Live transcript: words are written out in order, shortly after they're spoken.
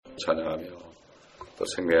찬양하며 또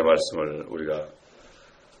생명의 말씀을 우리가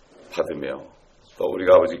받으며 또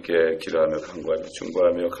우리가 아버지께 기도하며 간구하며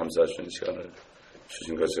충고하며 감사하시는 시간을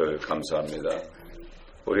주신 것을 감사합니다.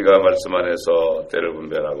 우리가 말씀 안에서 때를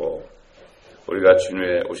분별하고 우리가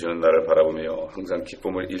주님의 오시는 날을 바라보며 항상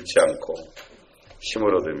기쁨을 잃지 않고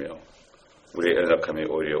힘을 얻으며 우리의 연약함이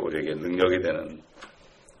오히려 우리에게 능력이 되는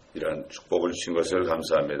이러한 축복을 주신 것을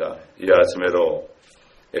감사합니다. 이 아침에도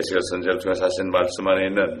에스겔 선지자를 통해서 하신 말씀 안에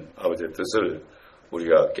있는 아버지의 뜻을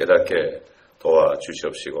우리가 깨닫게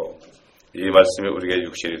도와주시옵시고 이 말씀이 우리에게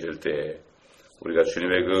육신이 될 때에 우리가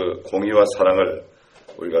주님의 그 공의와 사랑을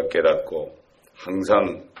우리가 깨닫고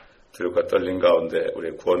항상 두렵과 떨림 가운데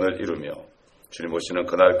우리의 구원을 이루며 주님 오시는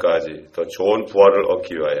그날까지 더 좋은 부활을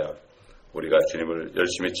얻기 위하여 우리가 주님을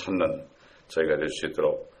열심히 찾는 저희가 될 수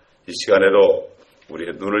있도록 이 시간에도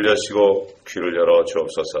우리의 눈을 여시고 귀를 열어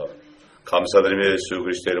주옵소서. 감사드리며 예수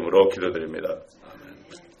그리스도의 이름으로 기도드립니다. 아멘.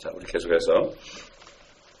 자, 우리 계속해서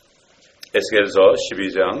에스겔서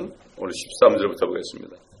 12장 오늘 13절부터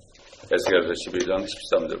보겠습니다. 에스겔서 12장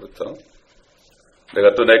 13절부터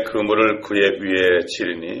내가 또 내 그물을 그의 위에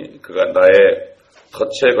치리니 그가 나의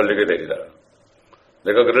덫에 걸리게 되리라.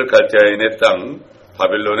 내가 그를 갈대아인의 땅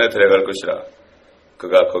바빌론에 데려갈 것이라.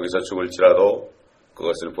 그가 거기서 죽을지라도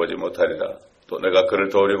그것을 보지 못하리라. 또 내가 그를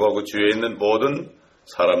도우려고 그 주위에 있는 모든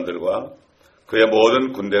사람들과 그의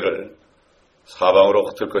모든 군대를 사방으로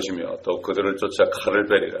흩을 것이며 또 그들을 쫓아 칼을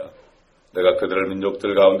베리라. 내가 그들을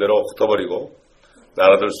민족들 가운데로 흩어버리고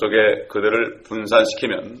나라들 속에 그들을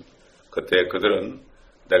분산시키면 그때 그들은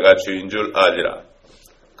내가 주인 줄 알리라.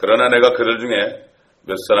 그러나 내가 그들 중에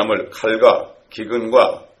몇 사람을 칼과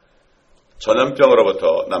기근과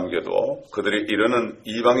전염병으로부터 남겨두어 그들이 이르는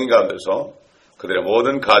이방인 가운데서 그들의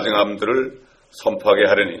모든 가증함들을 선포하게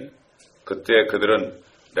하려니 그때 그들은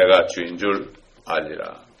내가 주인 줄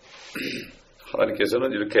알리라.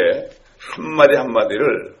 하나님께서는 이렇게 한마디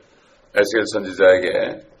한마디를 에스겔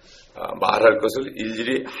선지자에게 말할 것을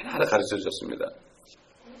일일이 하나하나 가르쳐 주셨습니다.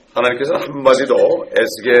 하나님께서는 한마디도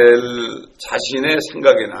에스겔 자신의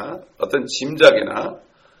생각이나 어떤 짐작이나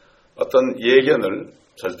어떤 예견을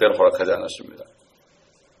절대로 허락하지 않았습니다.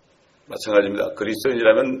 마찬가지입니다.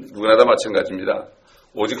 그리스도인이라면 누구나 다 마찬가지입니다.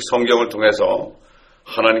 오직 성경을 통해서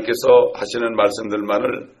하나님께서 하시는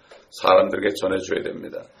말씀들만을 사람들에게 전해줘야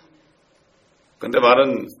됩니다. 그런데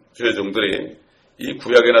많은 주의 종들이 이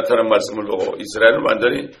구약에 나타난 말씀을 보고 이스라엘은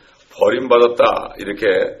완전히 버림받았다 이렇게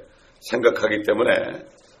생각하기 때문에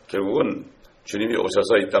결국은 주님이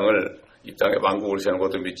오셔서 이 땅에 왕국을 세우는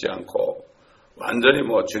것도 믿지 않고 완전히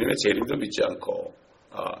주님의 재림도 믿지 않고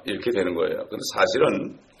이렇게 되는 거예요. 그런데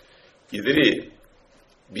사실은 이들이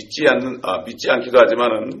믿지 않기도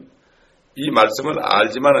하지만은 이 말씀을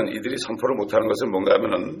알지만은 이들이 선포를 못하는 것은 뭔가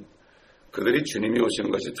하면은 그들이 주님이 오시는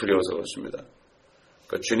것이 두려워서 그렇습니다.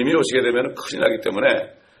 그러니까 주님이 오시게 되면 큰일 나기 때문에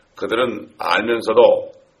그들은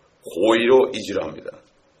알면서도 고의로 잊으려 합니다.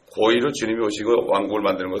 고의로 주님이 오시고 왕국을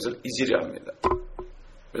만드는 것을 잊으려 합니다.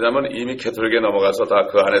 왜냐하면 이미 캐톨릭에 넘어가서 다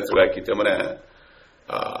그 안에 들어가 있기 때문에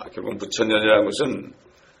결국 부천년이라는 것은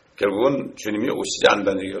결국은 주님이 오시지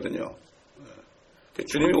않는다는 얘기거든요.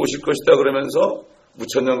 주님이 오실 것이다 그러면서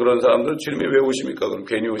무천년 그런 사람들은 주님이 왜 오십니까? 그럼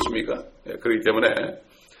괜히 오십니까? 그렇기 때문에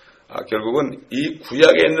결국은 이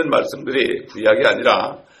구약에 있는 말씀들이 구약이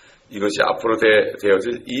아니라 이것이 앞으로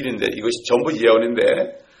되어질 일인데 이것이 전부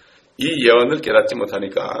예언인데 이 예언을 깨닫지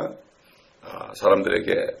못하니까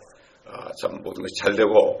사람들에게 참 모든 것이 잘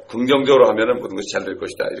되고 긍정적으로 하면은 모든 것이 잘 될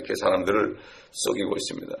것이다 이렇게 사람들을 속이고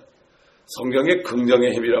있습니다. 성경에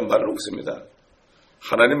긍정의 힘이란 말은 없습니다.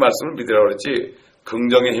 하나님 말씀을 믿으라고 그랬지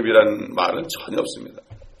긍정의 힘이라는 말은 전혀 없습니다.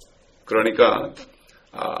 그러니까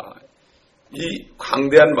이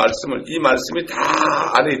광대한 말씀을 이 말씀이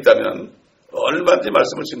다 안에 있다면 얼마든지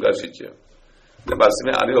말씀을 증거할 수 있죠. 근데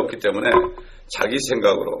말씀이 안에 없기 때문에 자기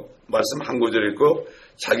생각으로 말씀 한 구절 읽고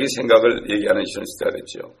자기 생각을 얘기하는 시선 시대가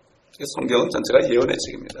됐죠. 성경은 전체가 예언의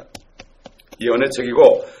책입니다. 예언의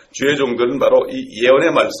책이고 주의 종들은 바로 이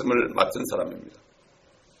예언의 말씀을 맡은 사람입니다.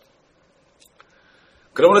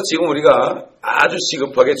 그러므로 지금 우리가 아주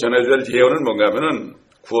시급하게 전해줘야 할 예언은 뭔가 하면은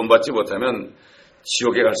구원받지 못하면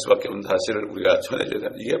지옥에 갈 수밖에 없는 사실을 우리가 전해줘야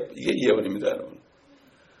됩니다. 이게 예언입니다, 여러분.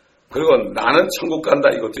 그리고 나는 천국 간다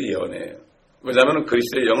이것도 예언이에요. 왜냐하면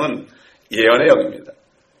그리스도의 영은 예언의 영입니다.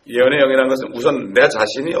 예언의 영이라는 것은 우선 내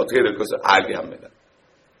자신이 어떻게 될 것을 알게 합니다.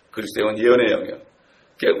 그리스도의 영은 예언의 영이에요.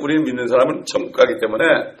 그러니까 우리는 믿는 사람은 천국 가기 때문에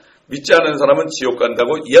믿지 않는 사람은 지옥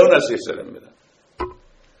간다고 예언할 수 있어야 됩니다.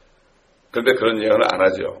 그런데 그런 예언을 안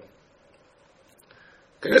하죠.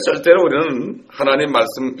 그러니까 절대로 우리는 하나님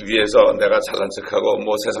말씀 위에서 내가 잘난 척하고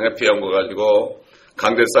세상에 비운 거 가지고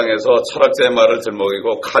강대상에서 철학자의 말을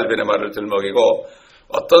들먹이고 칼빈의 말을 들먹이고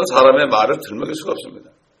어떤 사람의 말을 들먹일 수가 없습니다.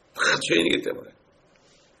 다 죄인이기 때문에.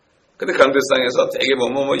 근데 강대상에서 되게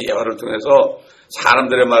예화를 통해서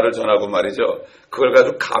사람들의 말을 전하고 말이죠. 그걸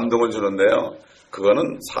가지고 감동을 주는데요.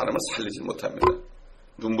 그거는 사람을 살리지 못합니다.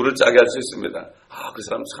 눈물을 짜게 할 수 있습니다. 그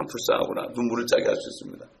사람 참 불쌍하구나. 눈물을 짜게 할 수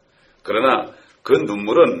있습니다. 그러나 그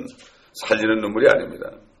눈물은 살리는 눈물이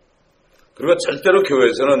아닙니다. 그리고 절대로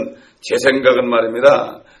교회에서는 제 생각은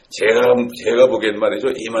말입니다. 제가 보기엔 말이죠.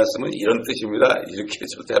 이 말씀은 이런 뜻입니다. 이렇게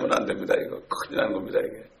절대 하면 안 됩니다. 이거 큰일 나는 겁니다.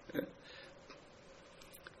 이게.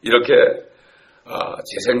 이렇게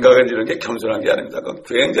제 생각은 이런 게 겸손한 게 아닙니다. 그건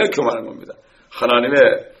굉장히 교만한 겁니다. 하나님의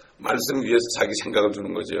말씀 위에서 자기 생각을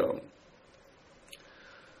두는 거죠.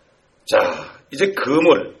 자, 이제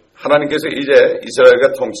그물, 하나님께서 이제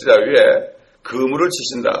이스라엘과 통치자 위에 그물을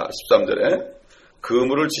치신다. 13절에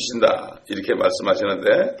그물을 치신다. 이렇게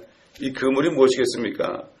말씀하시는데 이 그물이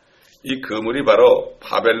무엇이겠습니까? 이 그물이 바로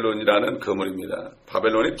바벨론이라는 그물입니다.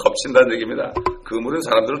 바벨론이 덮친다는 얘기입니다. 그물은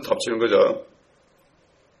사람들을 덮치는 거죠.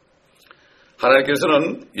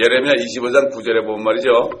 하나님께서는 예레미야 25장 9절에 보면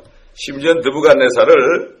말이죠. 심지어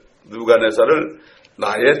느부갓네살을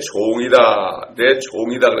나의 종이다, 내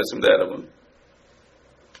종이다 그랬습니다, 여러분.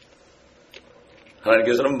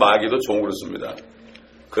 하나님께서는 마귀도 종으로 씁니다.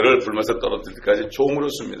 그를 불면서 떨어뜨릴 때까지 종으로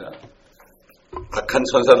씁니다. 악한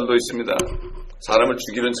천사들도 있습니다. 사람을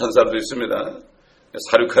죽이는 천사들도 있습니다.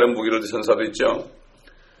 사륙하는 무기로 천사도 있죠.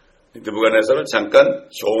 느부갓네살을 잠깐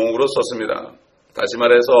종으로 썼습니다. 다시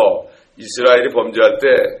말해서 이스라엘이 범죄할 때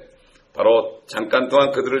바로 잠깐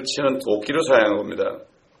동안 그들을 치는 도끼로 사용한 겁니다.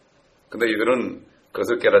 근데 이들은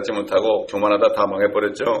그것을 깨닫지 못하고 교만하다 다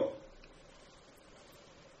망해버렸죠.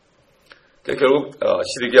 결국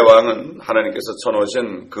시드기야 왕은 하나님께서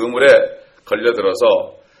쳐놓으신 그물에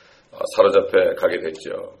걸려들어서 사로잡혀 가게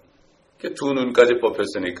됐죠. 두 눈까지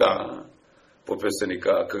뽑혔으니까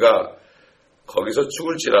그가 거기서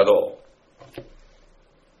죽을지라도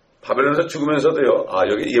바벨론에서 죽으면서도요.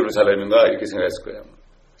 여기 예루살렘인가 이렇게 생각했을 거예요.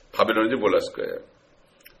 바벨론인지 몰랐을 거예요.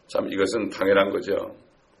 참 이것은 당연한 거죠.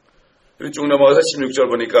 여기 쭉 넘어가서 16절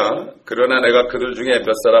보니까 그러나 내가 그들 중에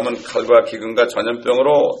몇 사람은 칼과 기근과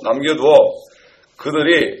전염병으로 남겨두어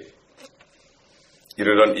그들이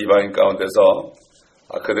이르는 이방인 가운데서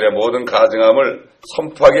그들의 모든 가증함을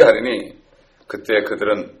선포하게 하리니 그때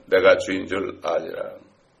그들은 내가 주인 줄 알리라.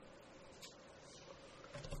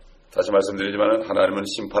 다시 말씀드리지만 하나님은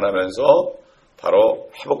심판하면서 바로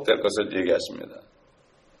회복될 것을 얘기하십니다.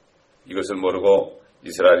 이것을 모르고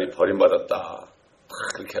이스라엘이 버림받았다.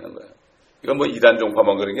 그렇게 하는 거예요. 이건 이단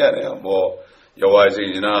종파만 그런 게 아니에요. 여호와의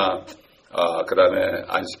증인이나 그 다음에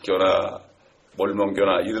안식교나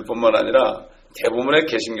몰몬교나 이들뿐만 아니라 대부분의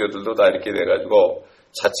개신교들도 다 이렇게 돼가지고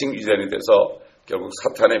자칭 유대인이 돼서 결국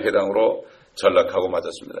사탄의 회당으로 전락하고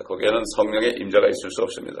맞았습니다. 거기에는 성령의 임재가 있을 수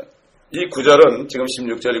없습니다. 이 구절은 지금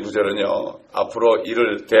 16절 이 구절은요. 앞으로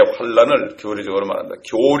이를 대환란을 교리적으로 말한다.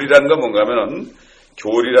 교리라는 건 뭔가 하면은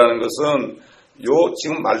교리라는 것은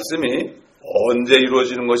지금 말씀이 언제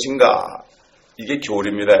이루어지는 것인가 이게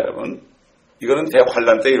교리입니다, 여러분. 이거는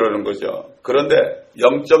대환란 때 이루어지는 거죠. 그런데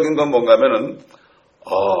영적인 건 뭔가 하면은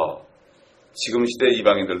지금 시대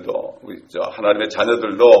이방인들도 하나님의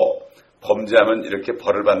자녀들도 범죄하면 이렇게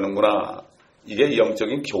벌을 받는구나. 이게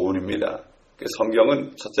영적인 교훈입니다.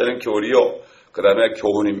 성경은 첫째는 교리요, 그 다음에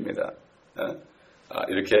교훈입니다.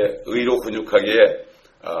 이렇게 의로 훈육하기에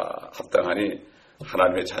합당하니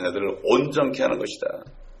하나님의 자녀들을 온전케 하는 것이다.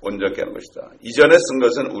 온전케 하는 것이다. 이전에 쓴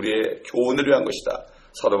것은 우리의 교훈을 위한 것이다.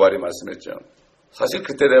 사도 바울이 말씀했죠. 사실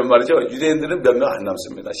그때 되면 말이죠. 유대인들은 몇 명 안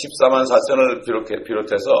남습니다. 14만 4천을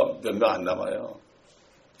비롯해서 몇 명 안 남아요.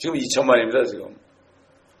 지금 2천만입니다. 지금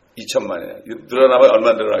 2천만이에요. 늘어나면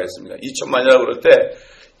얼마 늘어나겠습니까? 2천만이라고 그럴 때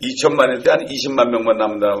 2천만일 때 한 20만 명만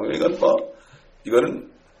남는다고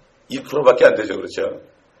이거는 2%밖에 안 되죠. 그렇죠?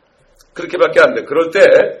 그렇게밖에 안 돼. 그럴 때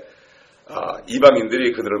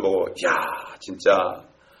이방인들이 그들을 보고 진짜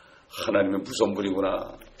하나님의 무서운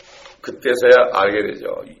분이구나. 그때서야 알게 되죠.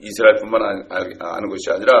 이스라엘뿐만 아는 것이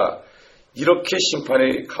아니라 이렇게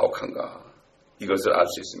심판이 가혹한가 이것을 알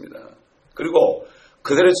수 있습니다. 그리고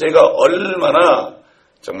그들의 죄가 얼마나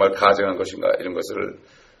정말 가증한 것인가 이런 것을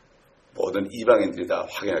모든 이방인들이 다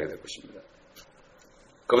확인하게 될 것입니다.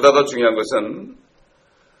 그보다 더 중요한 것은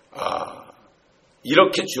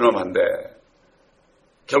이렇게 준엄한데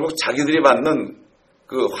결국 자기들이 받는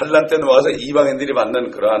그 환란 때 넘어가서 이방인들이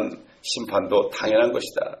받는 그러한 심판도 당연한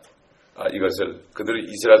것이다. 이것을 그들이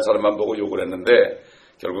이스라엘 사람만 보고 욕을 했는데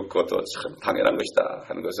결국 그것도 참 당연한 것이다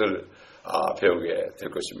하는 것을 배우게 될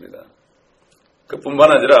것입니다.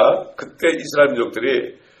 그뿐만 아니라 그때 이스라엘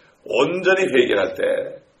민족들이 온전히 회개할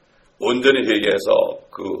때 온전히 회개해서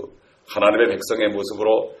그 하나님의 백성의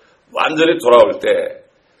모습으로 완전히 돌아올 때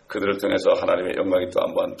그들을 통해서 하나님의 영광이 또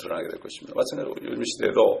한 번 드러나게 될 것입니다. 마찬가지로 요즘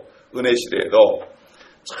시대에도, 은혜 시대에도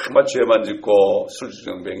정말 죄만 짓고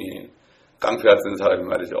술주정뱅이 깡패 같은 사람이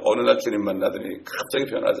말이죠. 어느 날 주님 만나더니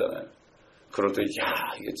갑자기 변하잖아요. 그럴 때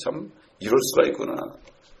이게 참 이럴 수가 있구나.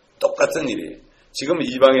 똑같은 일이 지금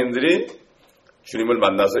이방인들이 주님을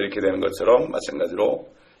만나서 이렇게 되는 것처럼 마찬가지로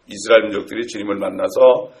이스라엘 민족들이 주님을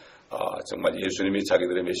만나서 정말 예수님이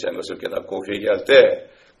자기들의 메시아인 것을 깨닫고 회개할 때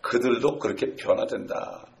그들도 그렇게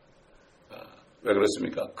변화된다. 왜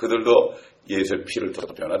그렇습니까? 그들도 예수의 피를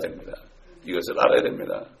통해서 변화됩니다. 이것을 알아야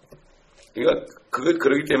됩니다. 그러니까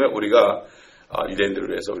그러기 때문에 우리가 유대인들을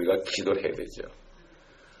위해서 우리가 기도를 해야 되죠.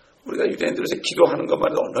 우리가 유대인들을 위해서 기도하는 것만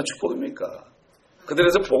해도 얼마나 축복입니까?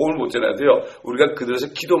 그들에서 복음을 못 전해도요. 우리가 그들에서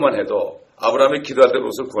기도만 해도 아브라함이 기도할 때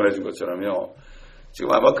롯을 구원해준 것처럼요.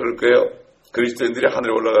 지금 아마 그럴 거예요. 그리스도인들이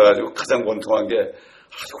하늘에 올라가가지고 가장 원통한 게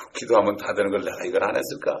기도하면 다 되는 걸 내가 이걸 안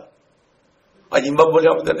했을까? 입만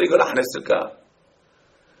벌려 하면 되는데 이걸 안 했을까?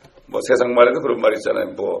 세상 말에도 그런 말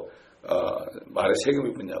있잖아요. 말에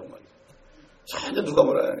세금이 붙냐고 말이죠. 전혀 누가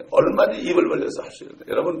뭐라 하냐. 얼마나 입을 벌려서 할 수 있는데.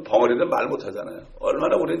 여러분 벙어리는 말 못하잖아요.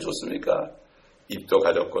 얼마나 우리는 좋습니까? 입도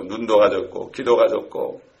가졌고 눈도 가졌고 귀도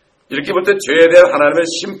가졌고 이렇게 볼 때 죄에 대한 하나님의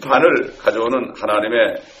심판을 가져오는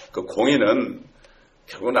하나님의 그 공의는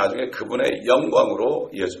결국 나중에 그분의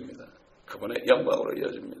영광으로 이어집니다. 그분의 영광으로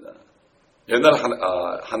이어집니다. 옛날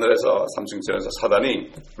하늘에서 삼층천에서 사단이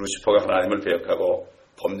루시퍼가 하나님을 배역하고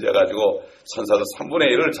범죄해가지고 천사들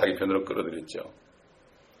 3분의 1을 자기 편으로 끌어들였죠.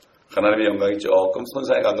 하나님의 영광이 조금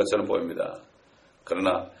손상해 간 것처럼 보입니다.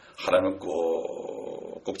 그러나 하나님은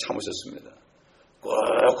꾹꾹 참으셨습니다.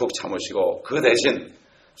 꾹꾹 참으시고 그 대신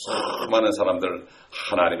수많은 사람들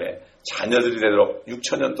하나님의 자녀들이 되도록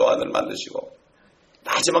 6,000년 동안을 만드시고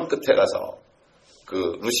마지막 끝에 가서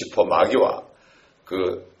그 루시퍼 마귀와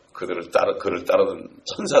그를 따르던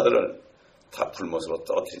천사들을 다 불못으로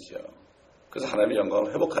떨어뜨리죠. 그래서 하나님의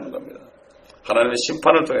영광을 회복하는 겁니다. 하나님의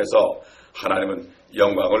심판을 통해서 하나님은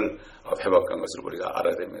영광을 회복한 것을 우리가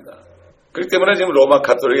알아야 됩니다. 그렇기 때문에 지금 로마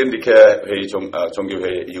가톨릭의 니케 회의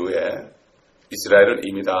종교회의 이후에 이스라엘은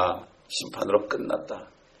이미 다 심판으로 끝났다.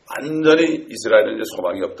 완전히 이스라엘은 이제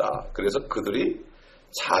소망이 없다. 그래서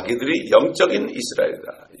자기들이 영적인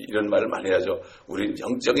이스라엘이다. 이런 말을 많이 하죠. 우리는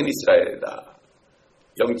영적인 이스라엘이다.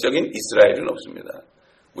 영적인 이스라엘은 없습니다.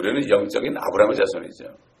 우리는 영적인 아브라함의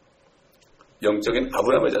자손이죠. 영적인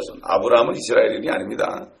아브라함의 자손. 아브라함은 이스라엘인이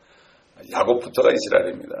아닙니다. 야곱부터가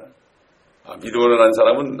이스라엘입니다. 믿음으로 난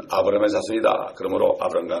사람은 아브라함의 자손이다. 그러므로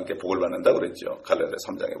아브라함과 함께 복을 받는다 그랬죠. 갈라디아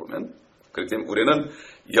 3장에 보면. 그렇기 때문에 우리는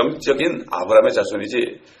영적인 아브라함의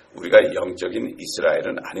자손이지 우리가 영적인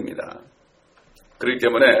이스라엘은 아닙니다. 그렇기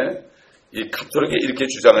때문에 이 가톨릭이 이렇게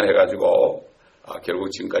주장을 해가지고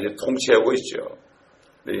결국 지금까지 통치하고 있죠.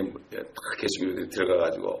 근데 개신교들이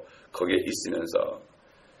들어가가지고 거기에 있으면서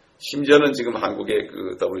심지어는 지금 한국의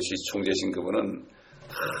그 WCC 총재신 그분은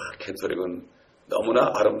가톨릭은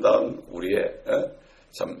너무나 아름다운 우리의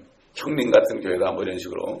참 형님 같은 교회다 뭐 이런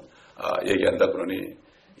식으로 얘기한다 그러니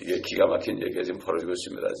이게 기가 막힌 얘기가 지금 벌어지고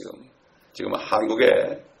있습니다. 지금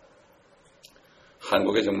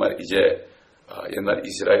한국에 정말 이제 옛날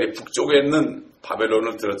이스라엘이 북쪽에 있는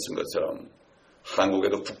바벨론을 들어친 것처럼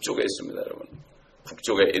한국에도 북쪽에 있습니다, 여러분.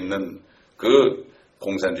 북쪽에 있는 그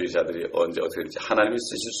공산주의자들이 언제 어떻게 될지 하나님이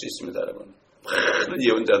쓰실 수 있습니다, 여러분. 많은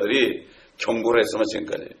예언자들이 경고를 했으면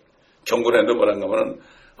지금까지. 경고를 했는데 뭐란가 하면은,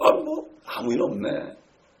 아무 일 없네.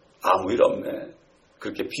 아무 일 없네.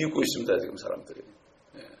 그렇게 비웃고 있습니다, 지금 사람들이.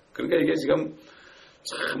 그러니까 이게 지금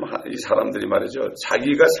참 이 사람들이 말이죠.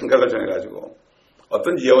 자기가 생각을 정해가지고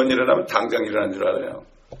어떤 예언이 일어나면 당장 일어나는 줄 알아요.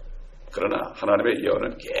 그러나 하나님의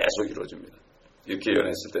예언은 계속 이루어집니다. 이렇게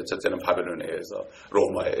예언했을 때 첫째는 바벨론에 의해서,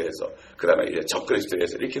 로마에 의해서, 그 다음에 이제 적그리스도에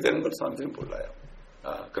의해서 이렇게 되는 걸 사람들이 몰라요.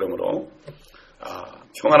 그러므로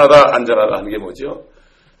평안하다 안전하다 하는 게 뭐죠?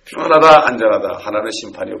 평안하다 안전하다 하나님의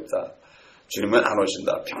심판이 없다. 주님은 안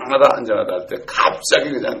오신다. 평안하다 안전하다 할 때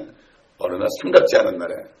갑자기 그냥 어느 날 생각지 않은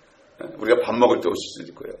날에 우리가 밥 먹을 때 오실 수도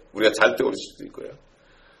있고요. 우리가 잘 때 오실 수도 있고요.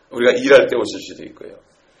 우리가 일할 때 오실 수도 있고요.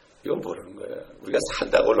 이건 모르는 거예요. 우리가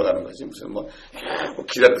살다가 올라가는 거지 무슨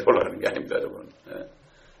기다리다 올라가는 게 아닙니다, 여러분.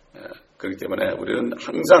 그렇기 때문에 우리는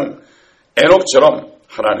항상 에녹처럼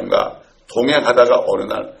하나님과 동행하다가 어느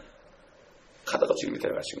날 가다가 지금이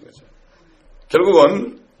되어가신 거죠.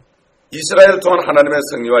 결국은 이스라엘 동안 하나님의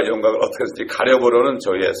승리와 영광을 어떻게든지 가려보려는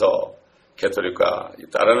저희에서 가톨릭과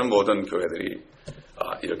따르는 모든 교회들이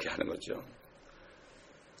이렇게 하는 거죠.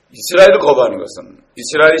 이스라엘을 거부하는 것은,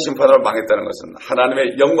 이스라엘이 심판으로 망했다는 것은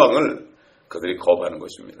하나님의 영광을 그들이 거부하는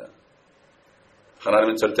것입니다.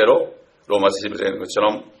 하나님은 절대로 로마서 11장에 있는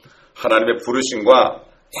것처럼 하나님의 부르심과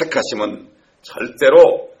택하심은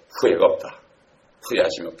절대로 후회가 없다.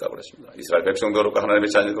 후회하심이 없다고 그랬습니다. 이스라엘 백성도 그렇고 하나님의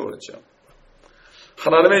자녀도 그렇죠.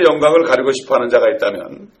 하나님의 영광을 가리고 싶어하는 자가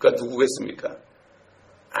있다면 그가 누구겠습니까?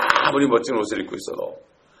 아무리 멋진 옷을 입고 있어도,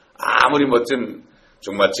 아무리 멋진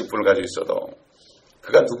정말 직분을 가지고 있어도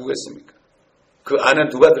그가 누구겠습니까? 그 안에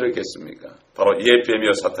누가 들어있겠습니까? 바로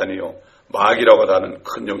예뱀이요 사탄이요 마귀라고 하는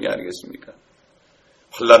큰 용이 아니겠습니까?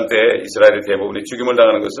 환란 때에 이스라엘의 대부분이 죽임을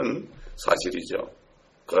당하는 것은 사실이죠.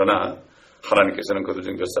 그러나 하나님께서는 그들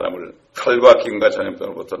중 몇 사람을 칼과 기근과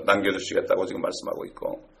전염병으로부터 남겨주시겠다고 지금 말씀하고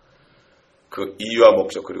있고, 그 이유와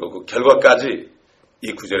목적 그리고 그 결과까지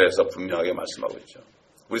이 구절에서 분명하게 말씀하고 있죠.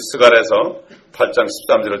 우리 스갈에서 8장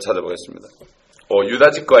 13절을 찾아보겠습니다.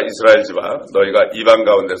 유다 집과 이스라엘 집아, 너희가 이방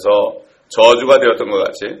가운데서 저주가 되었던 것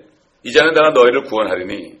같이 이제는 내가 너희를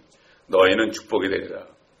구원하리니 너희는 축복이 되리라.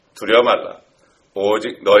 두려워 말라.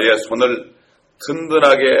 오직 너희의 손을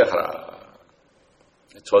든든하게 하라.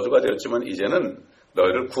 저주가 되었지만 이제는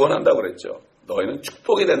너희를 구원한다고 그랬죠. 너희는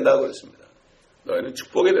축복이 된다고 그랬습니다. 너희는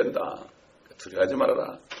축복이 된다. 두려워하지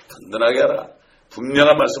말아라. 든든하게 하라.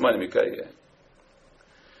 분명한 말씀 아닙니까 이게.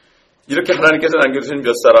 이렇게 하나님께서 남겨주신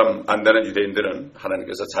몇 사람 안 되는 유대인들은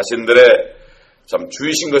하나님께서 자신들의 참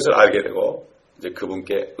주이신 것을 알게 되고 이제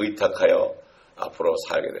그분께 의탁하여 앞으로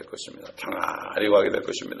살게 될 것입니다. 평안히 가게 될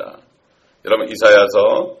것입니다. 여러분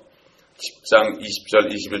이사야서 10장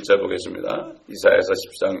 20절 21절 보겠습니다. 이사야서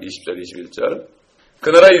 10장 20절 21절.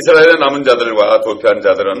 그나라 이스라엘의 남은 자들과 도피한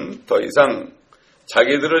자들은 더 이상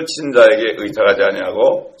자기들을 친 자에게 의탁하지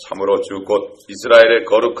아니하고 참으로 주 곧 이스라엘의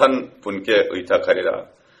거룩한 분께 의탁하리라.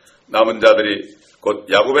 남은 자들이 곧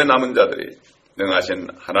야곱의 남은 자들이 능하신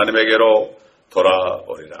하나님에게로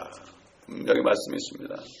돌아오리라. 분명히 말씀이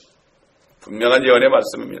있습니다. 분명한 예언의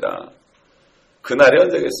말씀입니다. 그날이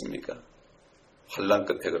언제겠습니까? 환란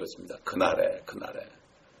끝에 그렇습니다. 그날에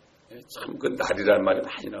참 그 날이라는 말이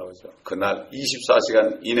많이 나오죠. 그날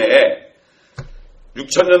 24시간 이내에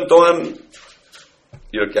 6,000년 동안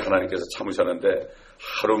이렇게 하나님께서 참으셨는데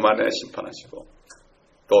하루 만에 심판하시고,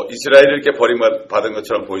 또 이스라엘이 이렇게 버림받은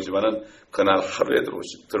것처럼 보이지만은 그날 하루에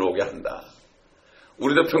들어오게 한다.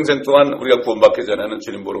 우리도 평생 동안 우리가 구원받기 전에는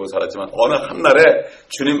주님 모르고 살았지만 어느 한날에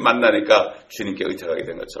주님 만나니까 주님께 의탁하게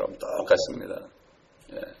된 것처럼 똑같습니다.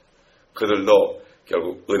 예. 그들도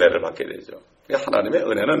결국 은혜를 받게 되죠. 하나님의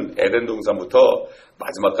은혜는 에덴 동산부터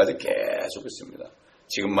마지막까지 계속 있습니다.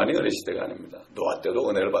 지금만이 은혜 시대가 아닙니다. 노아 때도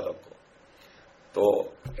은혜를 받았고,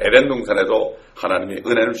 또 에덴 동산에도 하나님이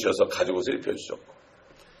은혜를 주셔서 가죽옷을 입혀주셨고,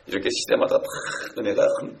 이렇게 시대마다 다 은혜가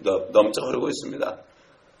넘쳐 흐르고 있습니다.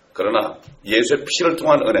 그러나 예수의 피를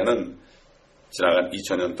통한 은혜는 지나간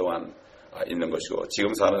 2000년 동안 있는 것이고,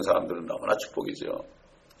 지금 사는 사람들은 너무나 축복이죠.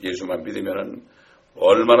 예수만 믿으면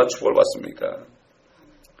얼마나 축복을 받습니까?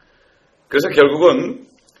 그래서 결국은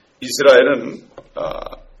이스라엘은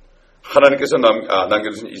하나님께서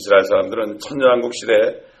남겨주신 이스라엘 사람들은 천년왕국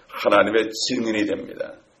시대에 하나님의 증인이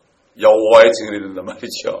됩니다. 여호와의 증인이 된단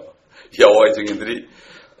말이죠. 여호와의 증인들이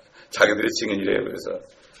자기들이 증인이래요. 그래서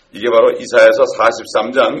이게 바로 이사야서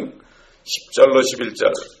 43장 10절로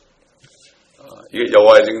 11절. 이게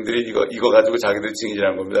여호와의 증인들이 이거 가지고 자기들이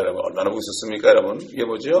증인이라는 겁니다. 여러분 얼마나 무섭습니까? 여러분 이게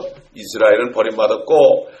뭐죠? 이스라엘은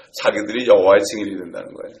버림받았고 자기들이 여호와의 증인이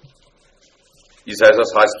된다는 거예요. 이사야서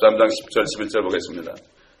 43장 10절 11절 보겠습니다.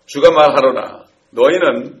 주가 말하노라.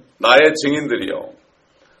 너희는 나의 증인들이요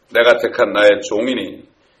내가 택한 나의 종이니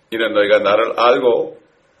이는 너희가 나를 알고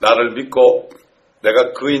나를 믿고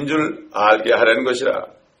내가 그인 줄 알게 하려는 것이라.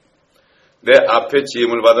 내 앞에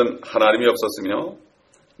지음을 받은 하나님이 없었으며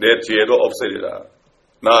내 뒤에도 없으리라.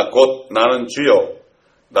 나 곧 나는 주요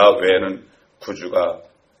나 외에는 구주가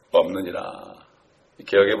없느니라.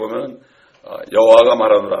 개역에 보면 여호와가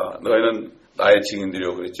말하노라. 너희는 나의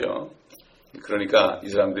증인들이요 그랬죠. 그러니까 이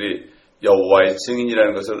사람들이 여호와의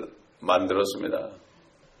증인이라는 것을 만들었습니다.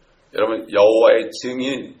 여러분 여호와의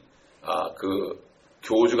증인 그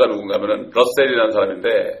교주가 누군가 하면은 러셀이라는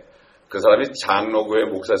사람인데 그 사람이 장로교회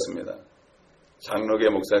목사였습니다. 장로교회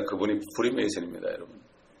목사는 그분이 프리메이슨입니다. 여러분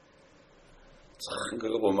참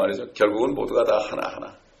그거 보면 말이죠. 결국은 모두가 다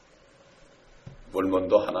하나하나.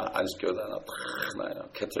 몰몬도 하나, 안식교도 하나, 다 하나예요.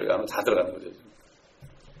 캐톨릭 하나 다 들어가는 거죠.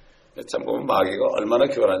 참 보면 마귀가 얼마나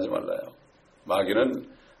교란한지 몰라요. 마귀는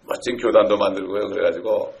멋진 교단도 만들고요.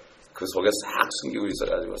 그래가지고 그 속에 싹 숨기고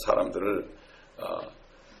있어가지고 사람들을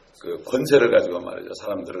그 권세를 가지고 말이죠.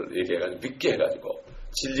 사람들을 얘기해가지고 믿게 해가지고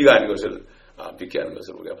진리가 아닌 것을 믿게 하는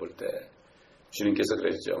것을 우리가 볼 때 주님께서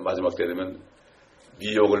그랬죠. 마지막 때 되면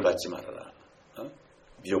미혹을 받지 말아라.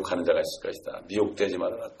 미혹하는 자가 있을 것이다. 미혹되지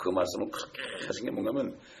말아라. 그 말씀을 그렇게 하신 게 뭔가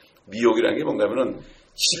하면 미혹이라는 게 뭔가 하면은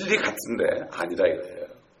진리 같은데 아니다 이거예요.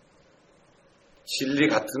 진리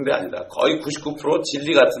같은데 아니다. 거의 99%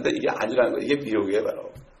 진리 같은데 이게 아니라는 거예요. 이게 미혹이에요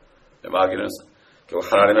바로. 마귀는 결국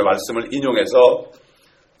하나님의 말씀을 인용해서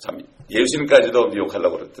참 예수님까지도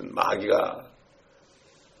미혹하려고 그랬던 마귀가,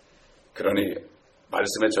 그러니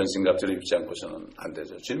말씀의 전신갑주를 입지 않고서는 안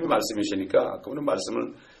되죠. 주님이 말씀이시니까, 그분은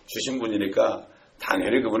말씀을 주신 분이니까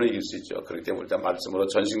당연히 그분은 이길 수 있죠. 그렇기 때문에 일단 말씀으로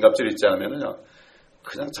전신갑주를 입지 않으면요,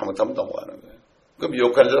 그냥 잘못하면 넘어가는 거예요. 그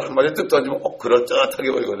미혹하는 자를 한마디 뜩 던지면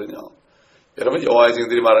그럴듯하게 보이거든요. 여러분 여호와의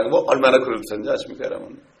증인들이 말하는 게 뭐 얼마나 그럴듯한지 아십니까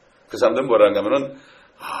여러분? 그 사람들은 뭐라는가 하면은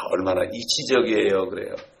얼마나 이치적이에요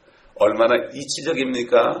그래요. 얼마나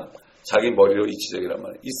이치적입니까? 자기 머리로 이치적이란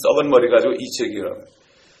말이에요. 이 썩은 머리 가지고 이치적이란 말이에요.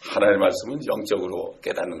 하나님의 말씀은 영적으로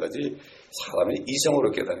깨닫는 거지 사람의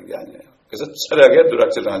이성으로 깨닫는 게 아니에요. 그래서 철학에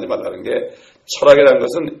누락질당하지 말라는 게, 철학이라는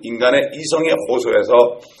것은 인간의 이성에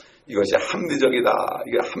호소해서 이것이 합리적이다,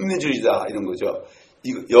 이게 합리주의다 이런 거죠.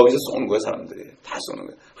 여기서 쏘는 거예요. 사람들이 다 쏘는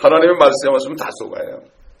거예요. 하나님의 말씀이 없으면 다 쏘가요.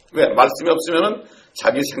 왜? 말씀이 없으면은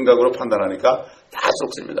자기 생각으로 판단하니까 다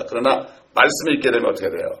쏘습니다. 그러나 말씀이 있게 되면 어떻게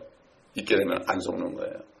돼요? 있게 되면 안 속는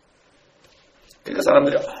거예요. 그러니까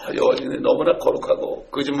사람들이 여호와는 너무나 거룩하고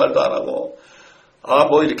거짓말도 안 하고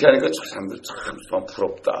뭐 이렇게 하니까 저 사람들 참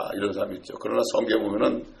부럽다 이런 사람이 있죠. 그러나 성경에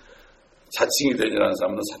보면은 자칭 이단이라는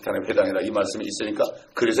사람은 사탄의 회당이다 이 말씀이 있으니까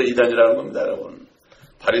그래서 이단이라는 겁니다. 여러분,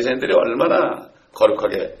 바리새인들이 얼마나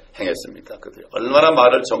거룩하게 행했습니까? 그들이 얼마나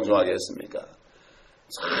말을 정중하게 했습니까?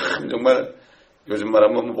 참 정말 요즘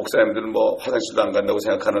말하면 목사님들은 뭐 화장실도 안 간다고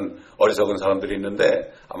생각하는 어리석은 사람들이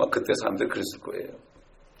있는데 아마 그때 사람들이 그랬을 거예요.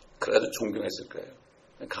 그래가지고 존경했을 거예요.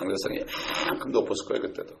 강대성이 만큼 높았을 거예요.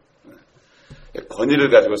 그때도. 권위를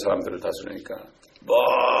가지고 사람들을 다스리니까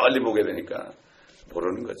멀리 보게 되니까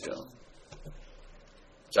모르는 거죠.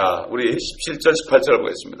 자, 우리 17절 18절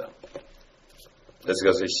보겠습니다.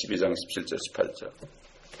 에스겔서 12장 17절 18절.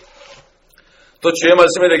 또 주의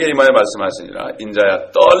말씀이 내게 임하여 말씀하시니라.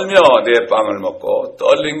 인자야 떨며 내 빵을 먹고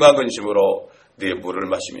떨림과 근심으로 네 물을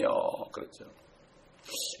마시며. 그렇죠.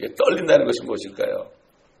 이게 떨린다는 것이 무엇일까요?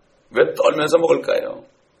 왜 떨면서 먹을까요?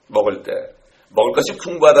 먹을 때 먹을 것이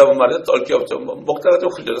풍부하다 보면 말이죠. 떨 게 없죠. 뭐 먹다가 좀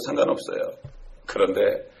흘려도 상관없어요. 그런데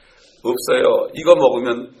없어요. 이거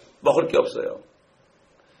먹으면 먹을 게 없어요.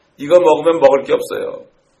 이거 먹으면 먹을 게 없어요.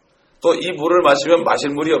 또 이 물을 마시면 마실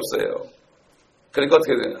물이 없어요. 그러니까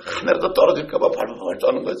어떻게 돼요? 하나라도 떨어질까봐 발발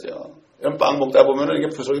떠는 거죠. 이런 빵 먹다 보면 이게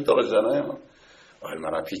부속이 떨어지잖아요.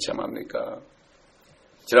 얼마나 비참합니까?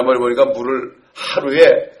 지난번에 보니까 물을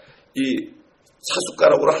하루에 이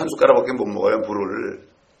사숟가락으로 한 숟가락밖에 못 먹어요. 물을.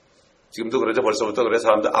 지금도 그러죠. 벌써부터 그래.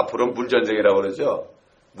 사람들 앞으로 물전쟁이라고 그러죠.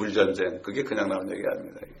 물전쟁. 그게 그냥 나온 얘기가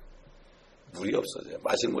아닙니다. 물이 없어져요.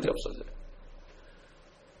 마실 물이 없어져요.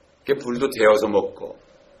 그게 불도 데워서 먹고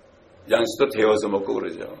양식도 데워서 먹고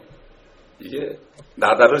그러죠. 이게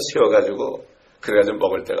나다를 세워가지고 그래가지고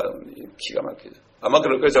먹을 때가 기가 막히죠. 아마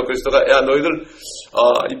그럴 거예요. 저 그리스도가 야 너희들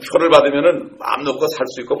이 표를 받으면은 마음 놓고 살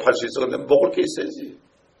수 있고 팔 수 있어. 근데 먹을 게 있어야지.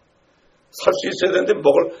 살 수 있어야 되는데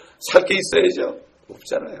살 게 있어야죠.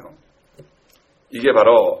 없잖아요. 이게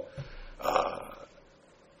바로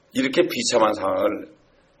이렇게 비참한 상황을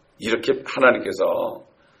이렇게 하나님께서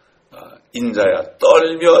인자야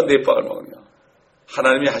떨며 네 빵을 먹으며,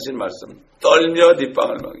 하나님이 하신 말씀 떨며 네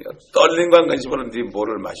빵을 먹으며 떨림과 근심으로 네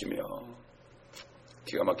물을 마시며.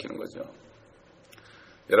 기가 막히는 거죠.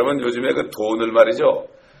 여러분 요즘에 그 돈을 말이죠.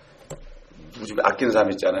 요즘에 아끼는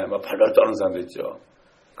사람 있잖아요. 막 발발 떠는 사람도 있죠.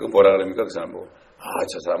 그 뭐라 그럽니까? 그 사람 보고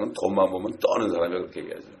저 사람은 돈만 보면 떠는 사람이 그렇게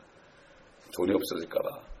얘기하죠. 돈이 없어질까봐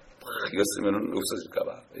이거 쓰면은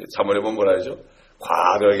없어질까봐. 자문해 보면 뭐라 하죠?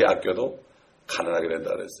 과도하게 아껴도 가난하게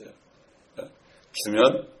된다 그랬어요.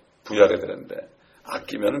 주면 부유하게 되는데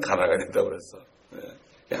아끼면 가난하게 된다고 그랬어.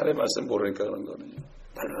 하나님의 말씀 모르니까 그런 거는요.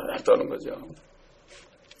 발발 떠는 거죠.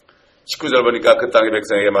 19절 보니까 그 땅의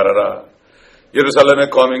백성에게 말하라. 예루살렘의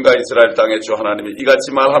거민과 이스라엘 땅의 주 하나님이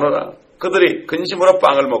이같이 말하노라. 그들이 근심으로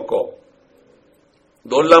빵을 먹고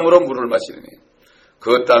놀람으로 물을 마시리니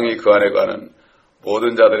그 땅이 그 안에 가는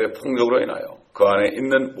모든 자들의 폭력으로 인하여 그 안에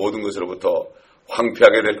있는 모든 것으로부터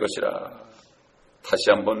황폐하게 될 것이라.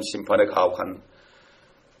 다시 한번 심판에 가혹한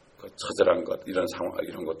그 처절한 것, 이런 상황,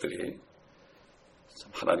 이런 것들이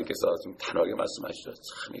참 하나님께서 좀 단호하게 말씀하시죠.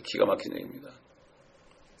 참 기가 막힌 얘기입니다.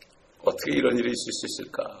 어떻게 이런 일이 있을 수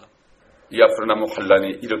있을까? 이 앞으로 남은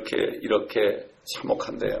환란이 이렇게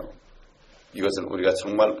참혹한데요. 이것을 우리가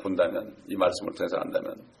정말 본다면, 이 말씀을 통해서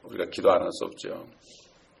안다면 우리가 기도 안 할 수 없죠.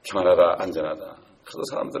 평안하다, 안전하다. 그래서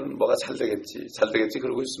사람들은 뭐가 잘 되겠지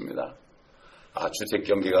그러고 있습니다. 주택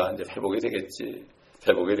경기가 이제 회복이 되겠지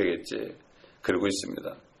그러고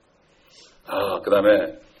있습니다. 그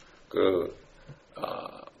다음에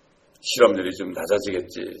실업률이 좀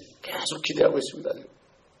낮아지겠지 계속 기대하고 있습니다.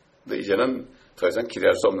 근데 이제는 더 이상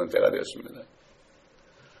기대할 수 없는 때가 되었습니다.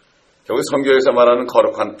 결국 성경에서 말하는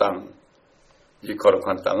거룩한 땅, 이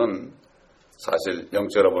거룩한 땅은 사실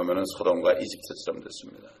영적으로 보면은 소돔과 이집트처럼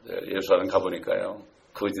됐습니다. 예루살렘 가보니까요,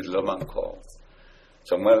 거지들도 많고,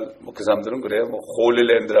 정말 뭐 그 사람들은 그래요. 뭐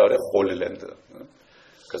홀리랜드라 그래, 홀리랜드.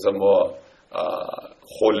 그래서 뭐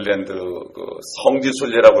홀리랜드 그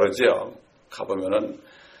성지순례라고 그러지요. 가보면은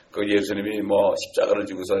그 예수님이 뭐 십자가를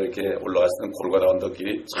지고서 이렇게 올라가시는 골고다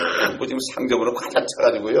언덕길이 전부 지금 상점으로 가득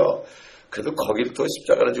차가지고요. 그래도 거길 또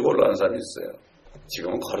십자가를 지고 올라가는 사람이 있어요.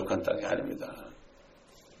 지금은 거룩한 땅이 아닙니다.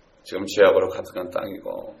 지금 죄악으로 가득한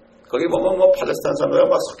땅이고, 거기 뭐 팔레스타인 사람들과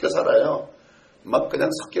막 섞여 살아요. 막 그냥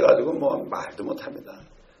섞여가지고 뭐 말도 못합니다.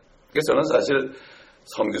 그래서 저는 사실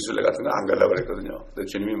성지순례 같은 거 안 가려고 그랬거든요. 근데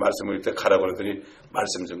주님이 말씀을 이때 가라고 그랬더니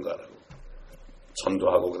말씀 좀 가라고.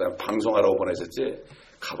 전도하고 그다음에 방송하라고 보내셨지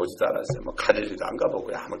가보지도 않았어요. 뭐 갈릴리도 안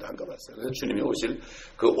가보고요. 아무도 안 가봤어요. 그래서 주님이 오실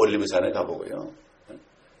그 올리브산에 가보고요.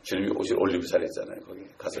 주님이 오실 올리브산에 있잖아요. 거기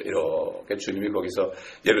가서 이렇게 주님이 거기서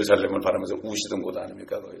예루살렘을 바라면서 우시던 곳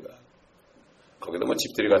아닙니까? 거기도 뭐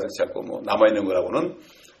집들이 가득 찼고 뭐 남아있는 거라고는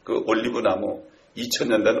그 올리브나무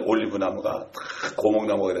 2000년 된 올리브나무가 다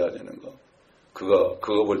고목나무가 돼가지고 있는 거. 그거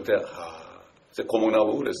볼 때 고목나무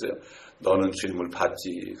보고 그랬어요. 너는 주님을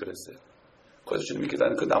봤지 그랬어요. 그래서 주님이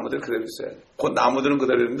기다리는 그 나무들 그대로 있어요. 그 나무들은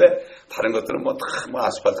그대로 있는데 다른 것들은 뭐 다 뭐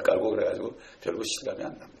아스팔트 깔고 그래가지고 별로 실감이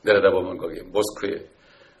안 납니다. 내려다보면 거기 모스크에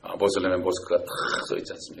모슬렘의 모스크가 다 써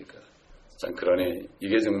있지 않습니까? 참 그러니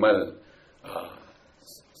이게 정말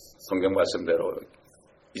성경 말씀대로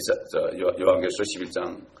요한계시록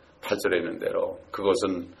 11장 8절에 있는 대로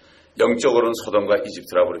그것은 영적으로는 소돔과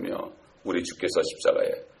이집트라고 그러며 우리 주께서 십자가에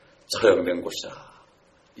처형된 곳이다.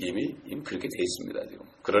 이미 그렇게 돼 있습니다. 지금.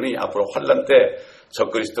 그러니 앞으로 환란 때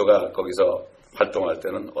적그리스도가 거기서 활동할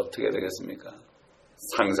때는 어떻게 되겠습니까?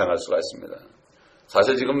 상상할 수가 있습니다.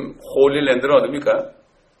 사실 지금 홀리랜드는 어딥니까?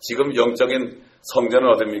 지금 영적인 성전은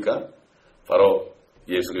어딥니까? 바로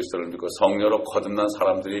예수 그리스도를 믿고 성녀로 거듭난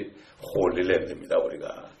사람들이 홀리랜드입니다.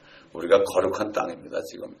 우리가 거룩한 땅입니다.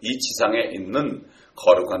 지금 이 지상에 있는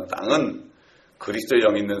거룩한 땅은 그리스도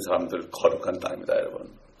영 있는 사람들 거룩한 땅입니다, 여러분.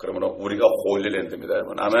 그러므로 우리가 홀리랜드입니다,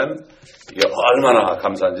 여러분. 아멘. 이게 얼마나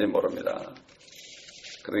감사한지 모릅니다.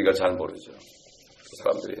 근데 이걸 잘 모르죠. 그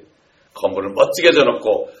사람들이 건물을 멋지게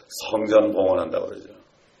져놓고 성전 봉헌한다고 그러죠.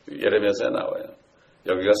 예레미야서에 나와요.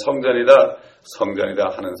 여기가 성전이다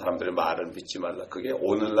하는 사람들의 말을 믿지 말라. 그게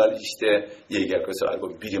오늘날 이 시대에 얘기할 것을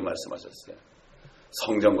알고 미리 말씀하셨어요.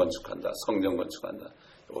 성전 건축한다.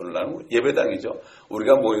 오늘날은 예배당이죠.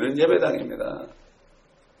 우리가 모이는 예배당입니다.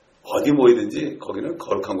 어디 모이든지 거기는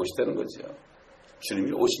거룩한 곳이 되는 거죠.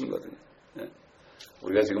 주님이 오시는 거거든요.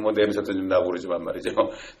 우리가 지금 뭐 냄새도 좀 나고 그러지만 말이죠.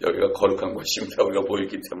 여기가 거룩한 곳입니다. 우리가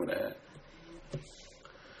모였기 때문에.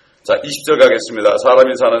 자, 20절 가겠습니다.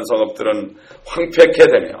 사람이 사는 성읍들은 황폐케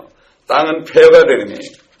되며 땅은 폐허가 되리니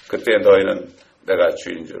그때 너희는 내가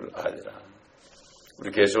주인 줄 알리라.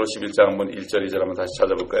 우리 계시록 11장 한번 1절 2절 한번 다시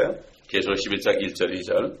찾아볼까요? 계시록 11장 1절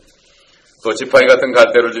 2절. 또 지팡이 같은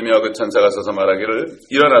갈대를 주며 그 천사가 서서 말하기를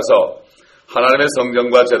일어나서 하나님의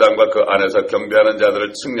성전과 제단과 그 안에서 경배하는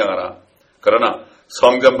자들을 측량하라. 그러나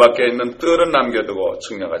성전 밖에 있는 뜰은 남겨두고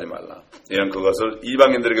측량하지 말라. 이는 그것을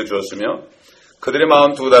이방인들에게 주었으며 그들이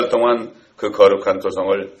 42달 동안 그 거룩한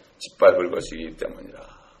도성을 짓밟을 것이기 때문이라.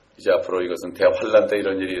 이제 앞으로 이것은 대환란 때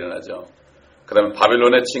이런 일이 일어나죠. 그 다음에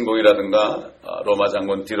바빌론의 침공이라든가 로마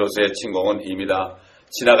장군 디로스의 침공은 이미 다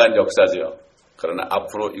지나간 역사죠. 그러나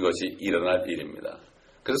앞으로 이것이 일어날 일입니다.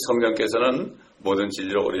 그래서 성령께서는 모든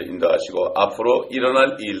진리로 우리를 인도하시고 앞으로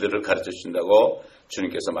일어날 일들을 가르쳐 주신다고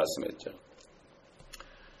주님께서 말씀했죠.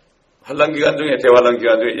 환란 기간 중에 대환란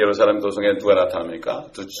기간 중에 예루살렘 도성에 누가 나타납니까?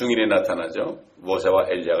 두 증인이 나타나죠. 모세와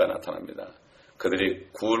엘리야가 나타납니다. 그들이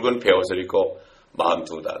굵은 베옷을 입고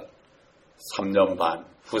 42달 3년 반,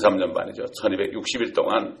 후 3년 반이죠. 1260일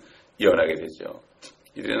동안 예언하게 되죠.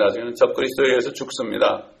 이들이 나중에는 적그리스도에 의해서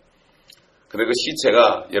죽습니다. 근데 그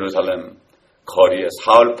시체가 예루살렘 거리에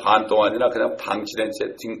사흘 반 동안이나 그냥 방치된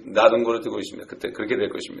채 나등거로 두고 있습니다. 그때 그렇게 될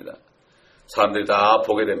것입니다. 사람들이 다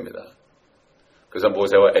보게 됩니다. 그래서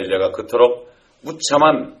모세와 엘리야가 그토록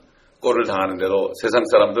무참한 꼴을 당하는데도 세상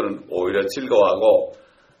사람들은 오히려 즐거워하고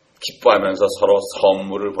기뻐하면서 서로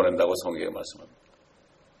선물을 보낸다고 성경에 말씀합니다.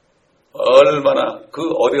 얼마나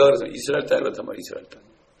어디가 그래서 이스라엘 땅이 그렇단 말이에요. 이스라엘 땅.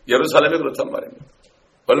 예루살렘이 그렇단 말입니다.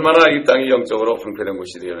 얼마나 이 땅이 영적으로 황폐된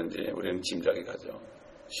곳이 되었는지 우리는 짐작이 가죠.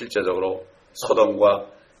 실제적으로 소돔과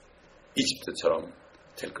이집트처럼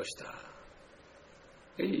될 것이다.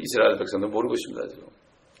 이스라엘 백성들 모르고 있습니다. 지금.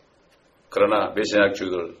 그러나 메시아학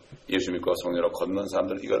주들 예수 믿고 성령으로 걷는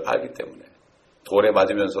사람들 이걸 알기 때문에 돌에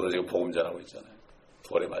맞으면서도 지금 복음 전하고 있잖아요.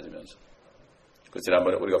 돌에 맞으면서. 그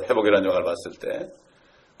지난번에 우리가 회복이라는 영화를 봤을 때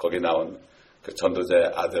거기 나온 그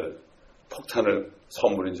전도자의 아들 폭탄을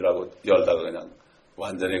선물인 줄 알고 열다가 그냥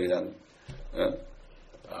완전히 그냥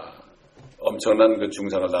엄청난 그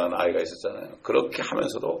중상을 당한 아이가 있었잖아요. 그렇게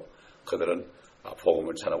하면서도 그들은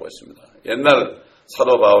복음을 전하고 있습니다. 옛날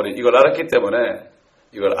사도 바울이 이걸 알았기 때문에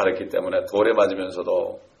돌에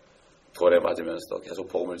맞으면서도 계속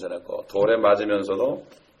복음을 전했고, 돌에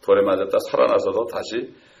맞았다 살아나서도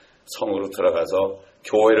다시 성으로 들어가서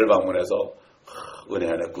교회를 방문해서 은혜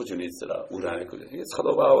안에 꾸준히 있으라. 우리 안에 꾸준히. 이게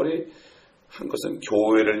사도 바울이 한 것은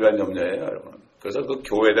교회를 위한 염려예요, 여러분. 그래서 그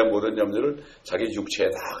교회에 대한 모든 염려를 자기 육체에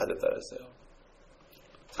다 가졌다 그랬어요.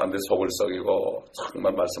 사람들이 속을 썩이고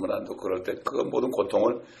정말 말씀을 안 듣고 그럴 때 그 모든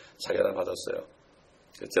고통을 자기가 다 받았어요.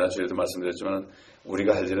 지난 주에도 말씀드렸지만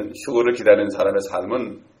우리가 할 일은 휴거를 기다리는 사람의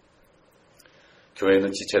삶은 교회에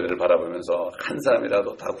있는 지체들을 바라보면서 한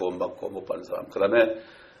사람이라도 다 구원받고 못 받는 사람, 그 다음에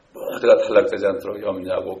모두가 탈락되지 않도록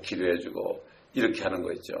염려하고 기도해주고 이렇게 하는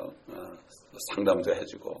거 있죠. 상담도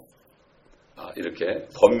해주고 이렇게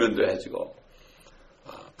권면도 해주고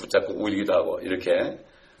붙잡고 울기도 하고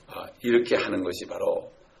이렇게 하는 것이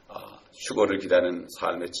바로 휴거를 기다리는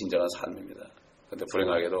삶의 진정한 삶입니다. 그런데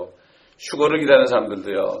불행하게도 휴거를 기다리는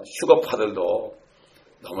사람들도요, 휴거파들도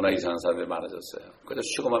너무나 이상한 사람들이 많아졌어요. 그래서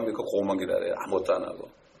휴거만 믿고 그것만 기다려요. 아무것도 안 하고.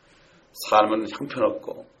 삶은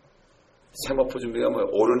형편없고. 생업부 준비가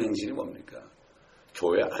옳은 행실이 뭡니까?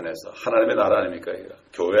 교회 안에서. 하나님의 나라 아닙니까? 이거.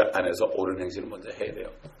 교회 안에서 옳은 행실을 먼저 해야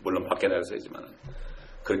돼요. 물론 밖에 나가서 해야지만.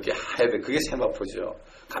 그렇게 해야 돼. 그게 생업부죠.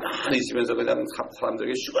 가만히 있으면서 그냥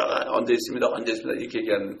사람들에게 휴가가 언제 있습니다. 이렇게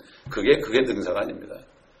얘기하는 그게 등사가 아닙니다.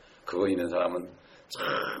 그거 있는 사람은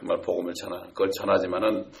정말 복음을 그걸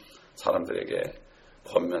전하지만은 사람들에게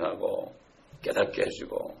권면하고 깨닫게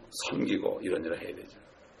해주고 섬기고 이런 일을 해야 되죠.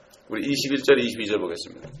 우리 21절 22절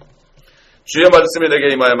보겠습니다. 주의 말씀이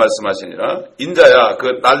내게 임하여 말씀하시니라. 인자야,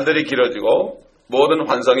 그 날들이 길어지고 모든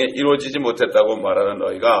환상이 이루어지지 못했다고 말하는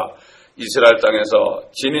너희가 이스라엘 땅에서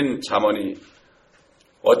지닌 잠언이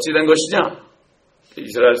어찌 된 것이냐?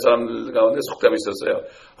 이스라엘 사람들 가운데 속담이 있었어요.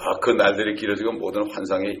 그 날들이 길어지고 모든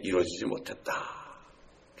환상이 이루어지지 못했다.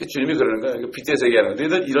 주님이 그러는 거예요. 빗대서 얘기하는 거예요.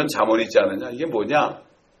 너희들 이런 잠언이 있지 않느냐? 이게 뭐냐?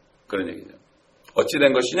 그런 얘기죠. 어찌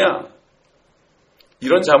된 것이냐?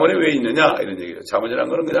 이런 잠언이 왜 있느냐? 이런 얘기죠. 잠언이라는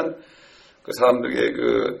거는 그냥 그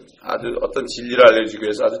사람들에게 아주 어떤 진리를 알려주기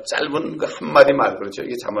위해서 아주 짧은 그 한마디 말, 그렇죠.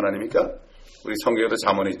 이게 잠언 아닙니까? 우리 성경에도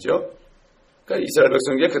잠언이 있죠. 그러니까 이스라엘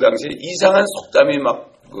백성에게 그 당시에 이상한 속담이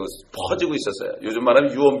막 퍼지고 있었어요. 요즘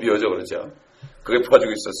말하면 유언비어죠, 그렇죠. 그게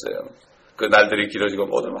퍼지고 있었어요. 그 날들이 길어지고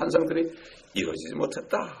모든 환상들이 이루어지지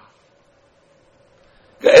못했다.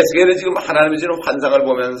 그러니까 에스겔은 지금 하나님이 주는 환상을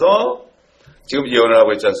보면서 지금 예언을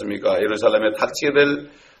하고 있지 않습니까? 예루살렘에 닥치게 될,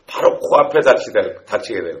 바로 코앞에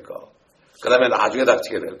닥치게 될 거. 그 다음에 나중에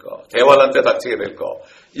닥치게 될 거. 대환란 때 닥치게 될 거.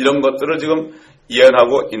 이런 것들을 지금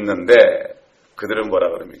예언하고 있는데 그들은 뭐라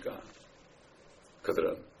그럽니까?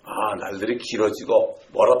 그들은 날들이 길어지고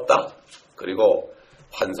멀었다. 그리고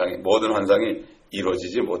모든 환상이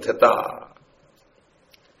이루어지지 못했다.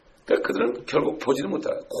 그러니까 그들은 결국 보지는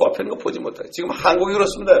못해요. 코앞에 있는 거 보지 못해요. 지금 한국이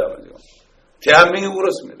그렇습니다, 여러분. 지금. 대한민국이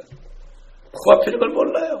그렇습니다. 코앞에 있는 걸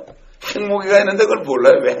몰라요. 핵무기가 있는데 그걸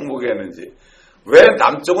몰라요. 왜 핵무기가 있는지. 왜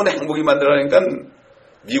남쪽은 핵무기 만들어내니까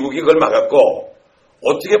미국이 그걸 막았고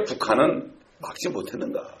어떻게 북한은 막지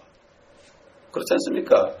못했는가. 그렇지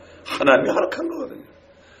않습니까? 하나님이 허락한 거거든요.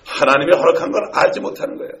 하나님이 허락한 걸 알지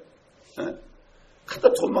못하는 거예요.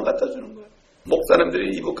 돈만 갖다 주는 거예요.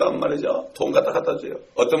 목사님들이 이북 가면 말이죠. 돈 갖다 줘요.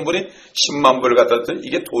 어떤 분이 10만 불을 갖다 줬더니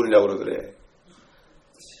이게 돈이라고 그러더래.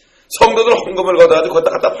 성도들 헌금을 걷어가지고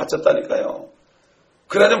거기다 갖다 바쳤다니까요.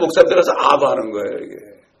 그래야 목사님들 가서 아부하는 거예요, 이게.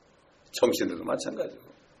 정신들도 마찬가지고.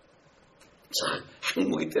 참,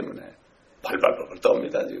 핵무기 때문에 발발발발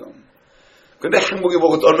떱니다, 지금. 근데 핵무기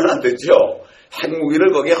보고 떨면 안 되죠.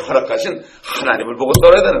 핵무기를 거기에 허락하신 하나님을 보고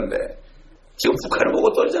떨어야 되는데, 지금 북한을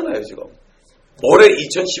보고 떨잖아요, 지금. 올해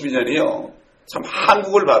 2012년이요. 참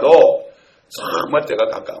한국을 봐도 정말 때가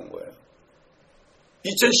가까운 거예요.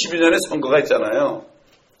 2012년에 선거가 있잖아요.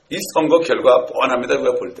 이 선거 결과 뻔합니다.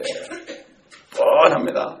 우리가 볼 때.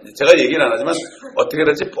 뻔합니다. 제가 얘기는 안 하지만 어떻게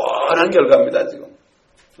될지 뻔한 결과입니다. 지금.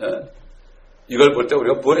 네? 이걸 볼 때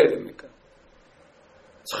우리가 뭘 해야 됩니까?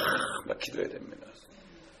 정말 기도해야 됩니다.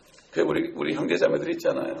 우리 형제자매들이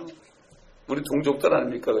있잖아요. 우리 동족들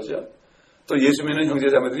아닙니까? 그죠? 또 예수 믿는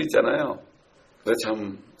형제자매들이 있잖아요. 근데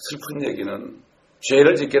참 슬픈 얘기는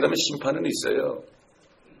죄를 짓게 되면 심판은 있어요.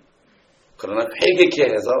 그러나 회개케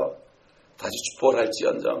해서 다시 축복을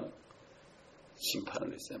할지언정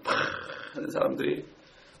심판은 있어요. 많은 사람들이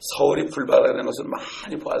서울이 불바다라는 것을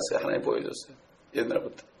많이 보았어요. 하나님 보여줬어요.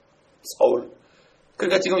 옛날부터. 서울.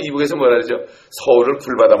 그러니까 지금 이북에서 뭐라 그러죠? 서울을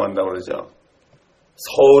불바다 만다고 그러죠.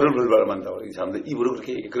 서울을 불발한다고 이 사람들 입으로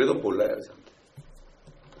그렇게 얘기해. 그래도 몰라요. 이 사람들.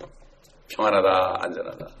 평안하다,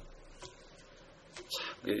 안전하다.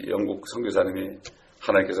 참, 영국 선교사님이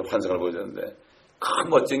하나님께서 환상을 보여줬는데 큰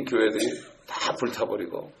멋진 교회들이 다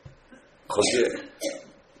불타버리고 거기에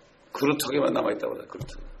그루터기만 남아있다고 그래요.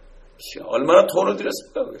 그루터기. 얼마나 돈을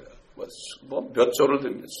들였을까 그게. 몇 조를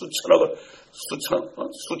드립니다.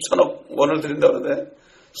 수천억 원을 드린다고 그러는데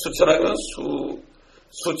수천억이면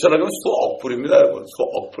수천억이면 수억 불입니다, 여러분.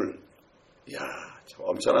 수억 불. 이야, 참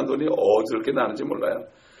엄청난 돈이 어디서 그렇게 나는지 몰라요.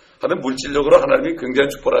 하여튼 물질적으로 하나님이 굉장히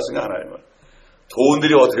축복하시는 하나님을.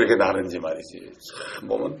 돈들이 어떻게 이렇게 나는지 말이지. 참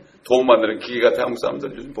보면 돈 만드는 기계 같은 한국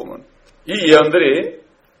사람들 요즘 보면 이 예언들이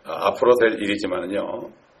앞으로 될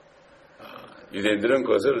일이지만은요. 유대인들은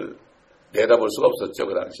그것을 내다볼 수가 없었죠,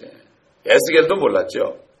 그 당시에. 에스겔도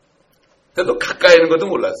몰랐죠. 그래도 가까이 있는 것도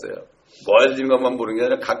몰랐어요. 멀진 것만 모르는 게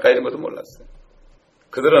아니라 가까이 있는 것도 몰랐어요.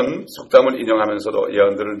 그들은 속담을 인용하면서도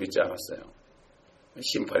예언들을 믿지 않았어요.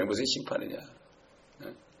 심판이 무슨 심판이냐.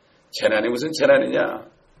 재난이 무슨 재난이냐.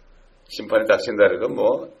 심판이 닥친다 그래도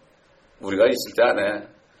우리가 있을 때 안 해.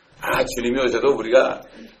 주님이 오셔도 우리가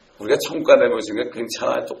천국 간다며 오신 게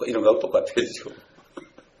괜찮아. 이런 거하고 똑같아, 지금.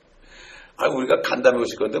 우리가 간다며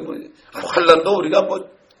오실 건데, 환란도 우리가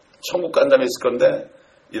천국 간다며 있을 건데,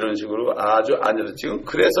 이런 식으로 아주 안전해.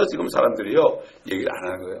 그래서 지금 사람들이요, 얘기를 안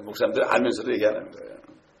하는 거예요. 목사님들 알면서도 얘기 안 하는 거예요.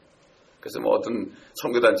 그래서 어떤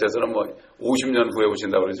선교단체에서는 50년 후에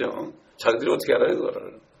오신다고 그러죠. 자기들이 어떻게 알아요,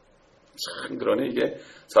 그거를. 참, 그러니 이게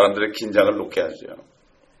사람들의 긴장을 놓게 하죠.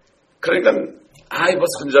 그러니까,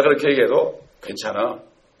 선지자가 그렇게 얘기해도 괜찮아.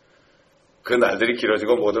 그 날들이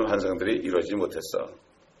길어지고 모든 환상들이 이루어지지 못했어.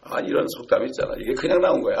 이런 속담이 있잖아. 이게 그냥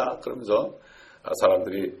나온 거야. 그러면서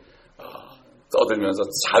사람들이 떠들면서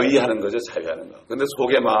자위하는 거죠. 자위하는 거. 근데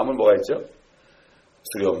속에 마음은 뭐가 있죠?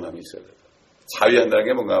 두려운 마음이 있어요. 자위한다는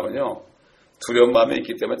게 뭔가 하면요. 두려운 마음이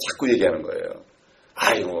있기 때문에 자꾸 얘기하는 거예요.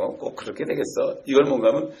 꼭 그렇게 되겠어. 이걸 뭔가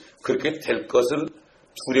하면 그렇게 될 것을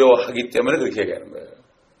두려워하기 때문에 그렇게 얘기하는 거예요.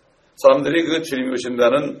 사람들이 그 주님이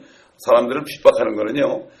오신다는 사람들을 핍박하는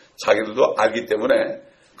거는요. 자기들도 알기 때문에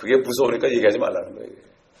그게 무서우니까 얘기하지 말라는 거예요.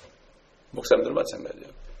 목사님들은 마찬가지예요.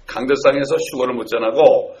 강대상에서 휴거를 못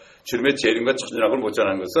전하고 주님의 재림과 천연학을 못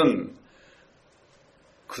전하는 것은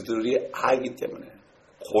그들이 알기 때문에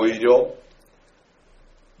오히려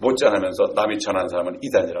못 전하면서 남이 전한 사람은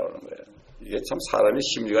이단이라고 하는 거예요. 이게 참 사람의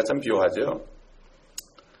심리가 참 비호하죠.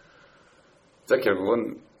 자,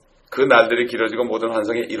 결국은 그 날들이 길어지고 모든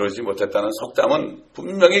환상이 이루어지지 못했다는 속담은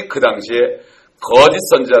분명히 그 당시에 거짓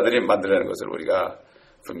선지자들이 만들어낸 것을 우리가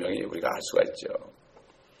알 수가 있죠.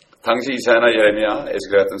 당시 이사야나 예레미야,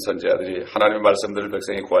 에스겔 같은 선지자들이 하나님의 말씀들을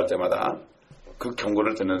백성이 구할 때마다 그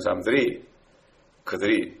경고를 듣는 사람들이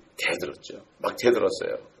그들이 대들었죠. 막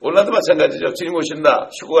대들었어요. 오늘날도 마찬가지죠. 주님 오신다.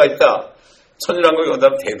 휴거가 있다. 천일왕국이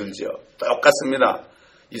온다면 대들죠. 똑같습니다.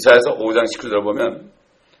 이사야서 5장 19절 보면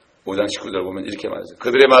이렇게 말하죠.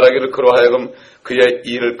 그들의 말하기를 그로 하여금 그의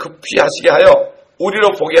일을 급히 하시게 하여 우리로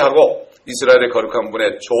보게 하고 이스라엘의 거룩한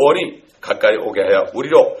분의 조언이 가까이 오게 하여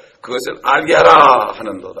우리로 그것을 알게 하라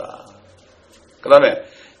하는도다. 그 다음에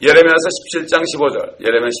예레미야서 17장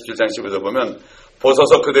 15절 보면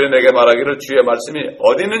보소서 그들이 내게 말하기를 주의 말씀이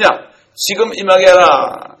어디 있느냐 지금 임하게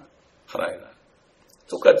하라 하나이다.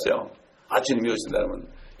 똑같죠. 주님이 오신다면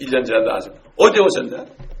 1년 지났다 아직 언제 오셨냐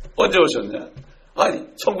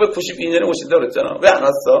 1992년에 오신다고 그랬잖아. 왜 안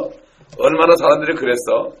왔어? 얼마나 사람들이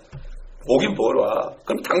그랬어. 오긴 뭘 와.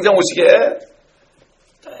 그럼 당장 오시게 해.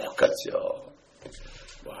 똑같죠.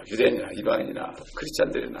 유대인이나 이방인이나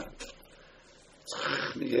크리스찬들이나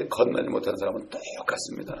참 이게 건너지 못한 사람은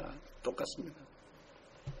똑같습니다.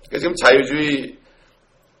 지금 자유주의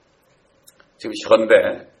지금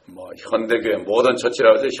현대교회 모던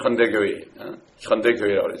처치라고 하죠.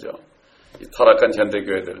 현대교회라고 그러죠. 이 타락한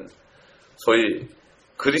현대교회들 소위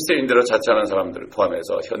그리스도인들을 자처하는 사람들을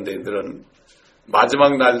포함해서 현대인들은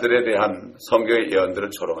마지막 날들에 대한 성경의 예언들을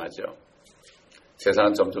조롱하죠.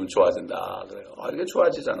 세상은 점점 좋아진다 그래요. 이게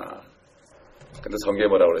좋아지잖아. 근데 성경에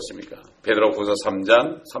뭐라고 그랬습니까? 베드로후서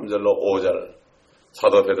 3장 3절로 5절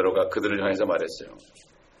사도 베드로가 그들을 향해서 말했어요.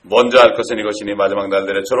 먼저 알 것은 이것이니 마지막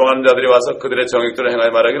날들에 조롱하는 자들이 와서 그들의 정욕들을 행하여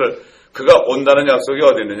말하기를 그가 온다는 약속이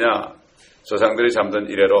어디 있느냐. 조상들이 잠든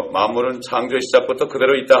이래로 만물은 창조의 시작부터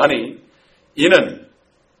그대로 있다 하니 이는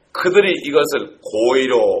그들이 이것을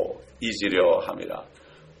고의로 잊으려 함이라.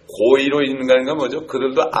 고의로 잊는 건 뭐죠?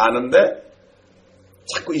 그들도 아는데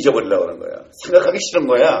자꾸 잊어버리려고 하는 거야. 생각하기 싫은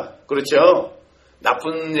거야. 그렇죠?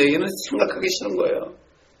 나쁜 얘기는 생각하기 싫은 거예요.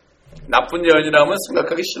 나쁜 예언이 나오면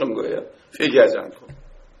생각하기 싫은 거예요. 회개하지 않고.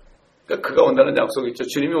 그러니까 그가 온다는 약속이 있죠.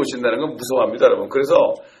 주님이 오신다는 건 무서워합니다, 여러분. 그래서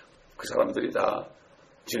그 사람들이 다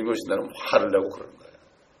주님이 오신다는 화를 내고 그러는 거예요.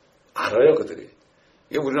 알아요, 그들이.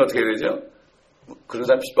 이게 우리는 어떻게 되죠? 그런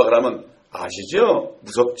사람 핍박을 하면 아시죠?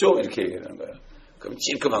 무섭죠? 이렇게 얘기하는 거예요. 그럼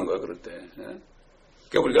찔끔한 거예요, 그럴 때.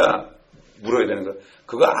 그러니까 우리가 물어야 되는 거예요.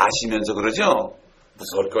 그거 아시면서 그러죠?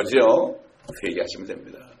 무서울 거죠? 회개하시면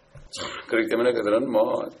됩니다. 자, 그렇기 때문에 그들은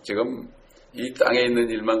지금 이 땅에 있는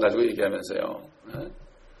일만 가지고 얘기하면서요.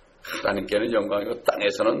 하나님께는 영광이고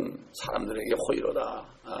땅에서는 사람들에게 호의로다.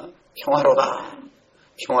 평화로다.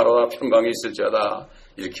 평강이 있을지어다.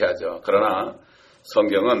 이렇게 하죠. 그러나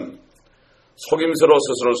성경은 속임수로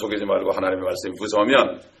스스로를 속이지 말고 하나님의 말씀이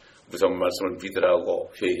무서우면 무서운 말씀을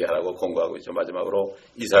믿으라고 회개하라고 공고하고 있죠. 마지막으로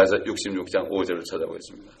이사야서 66장 5절을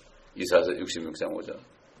찾아보겠습니다. 이사야서 66장 5절.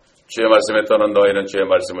 주의 말씀에 떠는 너희는 주의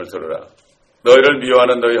말씀을 들으라. 너희를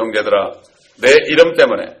미워하는 너희 형제들아 내 이름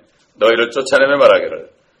때문에 너희를 쫓아내며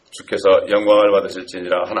말하기를 주께서 영광을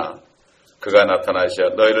받으실지니라 하나 그가 나타나시어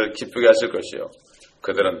너희를 기쁘게 하실 것이요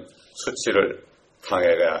그들은 수치를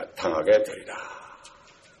당하게 되리라.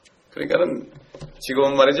 그러니까는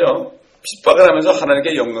지금은 말이죠. 핍박을 하면서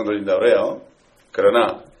하나님께 영광 돌린다고 그래요.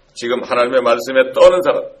 그러나 지금 하나님의 말씀에 떠는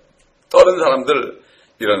사람들,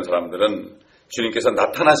 이런 사람들은 주님께서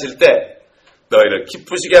나타나실 때 너희를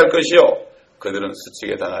기쁘시게 할 것이요 그들은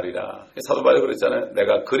수치게 당하리라. 사도 바울이 그랬잖아요.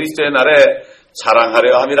 내가 그리스도의 날에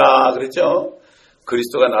자랑하려 함이라 그랬죠.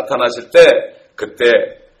 그리스도가 나타나실 때 그때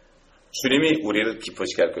주님이 우리를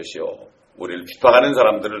기쁘시게 할 것이요 우리를 핍박하는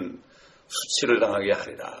사람들은 수치를 당하게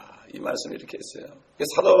하리라. 이 말씀을 이렇게 했어요.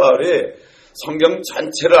 사도 바울이 성경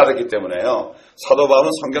전체를 알았기 때문에요. 사도 바울은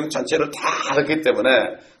성경 전체를 다 알았기 때문에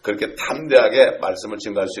그렇게 탐대하게 말씀을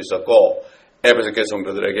증거할 수 있었고 에베소 교회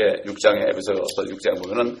성도들에게 6장에 에베소서 6장에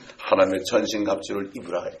보면은 하나님의 전신갑주를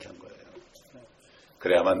입으라 이렇게 한 거예요.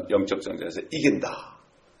 그래야만 영적 전쟁에서 이긴다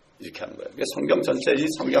이렇게 하는 거예요. 성경 전체 이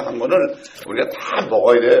성경 한 권을 우리가 다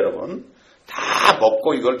먹어야 돼요, 여러분. 다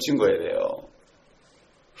먹고 이걸 증거해야 돼요.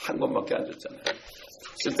 한 권밖에 안 줬잖아요.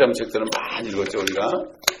 쓸데없는 책들은 많이 읽었죠, 우리가.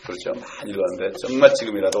 그렇죠. 많이 읽었는데 정말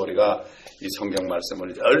지금이라도 우리가 이 성경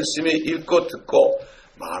말씀을 열심히 읽고 듣고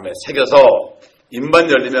마음에 새겨서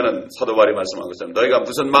입만 열리면은 사도 바울이 말씀한 것처럼 너희가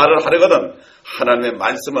무슨 말을 하려거든 하나님의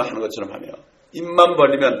말씀을 하는 것처럼 하며 입만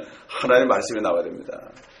벌리면 하나님의 말씀이 나와야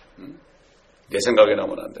됩니다. 내 생각에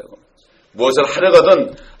나오면 안 되고 무엇을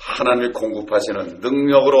하려거든 하나님이 공급하시는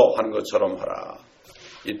능력으로 하는 것처럼 하라.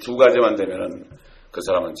 이 두 가지만 되면은 그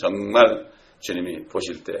사람은 정말 주님이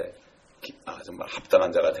보실 때 정말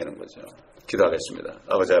합당한 자가 되는 거죠. 기도하겠습니다.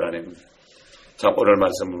 아버지 하나님, 참 오늘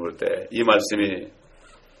말씀을 볼 때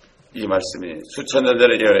이 말씀이 수천 년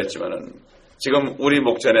전에 예언했지만은 지금 우리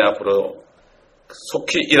목전에 앞으로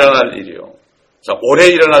속히 일어날 일이요. 자, 올해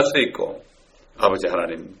일어날 수도 있고 아버지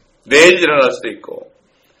하나님 내일 일어날 수도 있고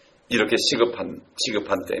이렇게 시급한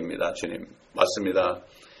때입니다. 주님 맞습니다.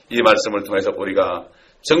 이 말씀을 통해서 우리가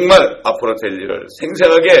정말 앞으로 될 일을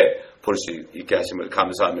생생하게 볼 수 있게 하심을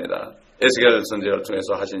감사합니다. 에스겔 선지자를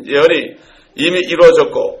통해서 하신 예언이 이미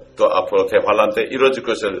이루어졌고 또 앞으로 대환란 때 이루어질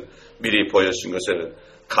것을 미리 보여주신 것을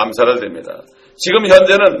감사를 드립니다. 지금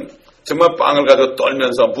현재는 정말 빵을 가지고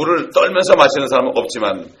떨면서 물을 떨면서 마시는 사람은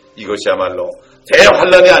없지만 이것이야말로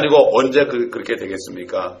대환란이 아니고 언제 그렇게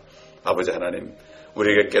되겠습니까? 아버지 하나님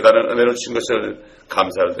우리에게 깨달은 은혜를 주신 것을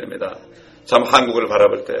감사를 드립니다. 참 한국을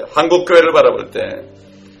바라볼 때 한국 교회를 바라볼 때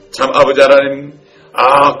참 아버지 하나님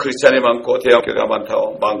크리스찬이 많고 대형교회가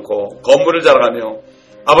많고 건물을 자랑하며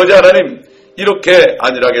아버지 하나님 이렇게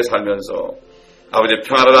안일하게 살면서 아버지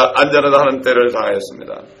평안하다 안전하다 하는 때를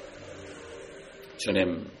당하였습니다.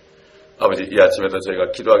 주님 아버지 이 아침에도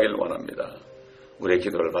저희가 기도하기를 원합니다. 우리의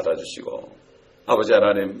기도를 받아주시고 아버지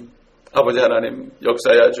하나님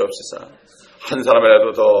역사하여 주옵소서. 한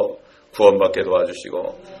사람이라도 더 구원받게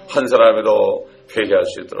도와주시고 한 사람이라도 회개할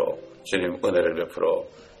수 있도록 주님 은혜를 베풀어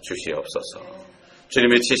주시옵소서.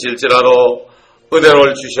 주님이 치실지라도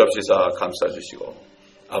은혜를 주시옵시사 감싸주시고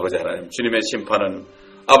아버지 하나님 주님의 심판은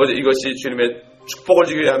아버지 이것이 주님의 축복을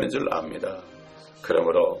주기 위함인 줄 압니다.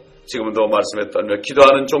 그러므로 지금도 말씀에 떨며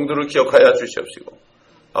기도하는 종들을 기억하여 주시옵시고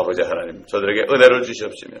아버지 하나님 저들에게 은혜를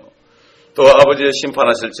주시옵시며 또 아버지의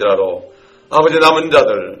심판하실지라도 아버지 남은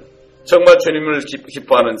자들 정말 주님을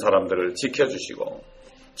기뻐하는 사람들을 지켜주시고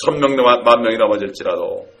 1000명, 10,000명이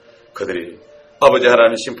넘어질지라도 그들이 아버지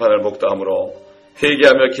하나님 심판을 목도함으로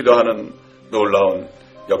회개하며 기도하는 놀라운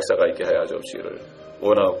역사가 있게 하여 주옵시기를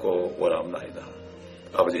원하옵고 원하옵나이다.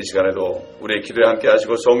 아버지 이 시간에도 우리의 기도에 함께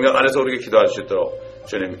하시고 성령 안에서 우리에게 기도할 수 있도록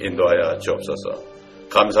주님 인도하여 주옵소서.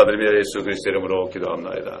 감사드리며 예수 그리스도 이름으로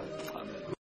기도합나이다.